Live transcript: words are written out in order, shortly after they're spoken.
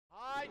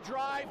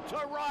drive to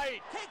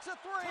right. Takes a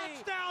three.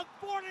 Touchdown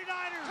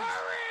 49ers.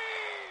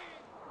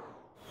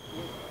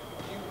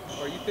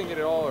 Are you thinking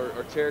at all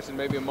or cherishing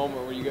maybe a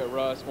moment where you get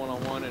Russ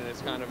one-on-one and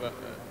it's kind of a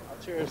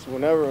I cherish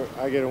whenever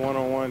I get a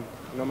one-on-one,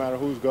 no matter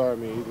who's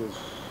guarding me, either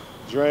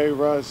Dre,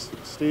 Russ,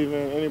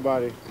 Steven,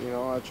 anybody. You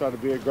know, I try to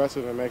be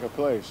aggressive and make a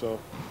play. So,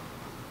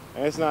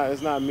 and it's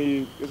not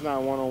me. It's not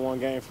a one-on-one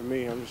game for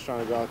me. I'm just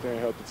trying to go out there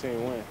and help the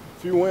team win.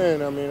 If you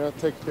win, I mean, that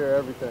takes care of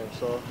everything.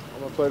 So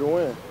I'm gonna play to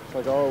win,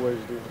 like I always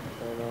do,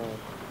 and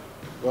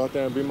go out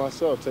there and be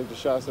myself. Take the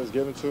shots that's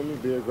given to me.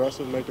 Be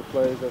aggressive. Make the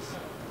plays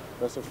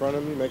that's in front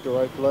of me. Make the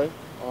right play.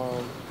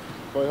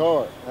 Play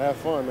hard. Have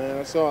fun, man.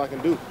 That's all I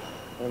can do.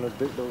 And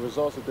the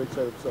results will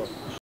dictate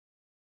themselves.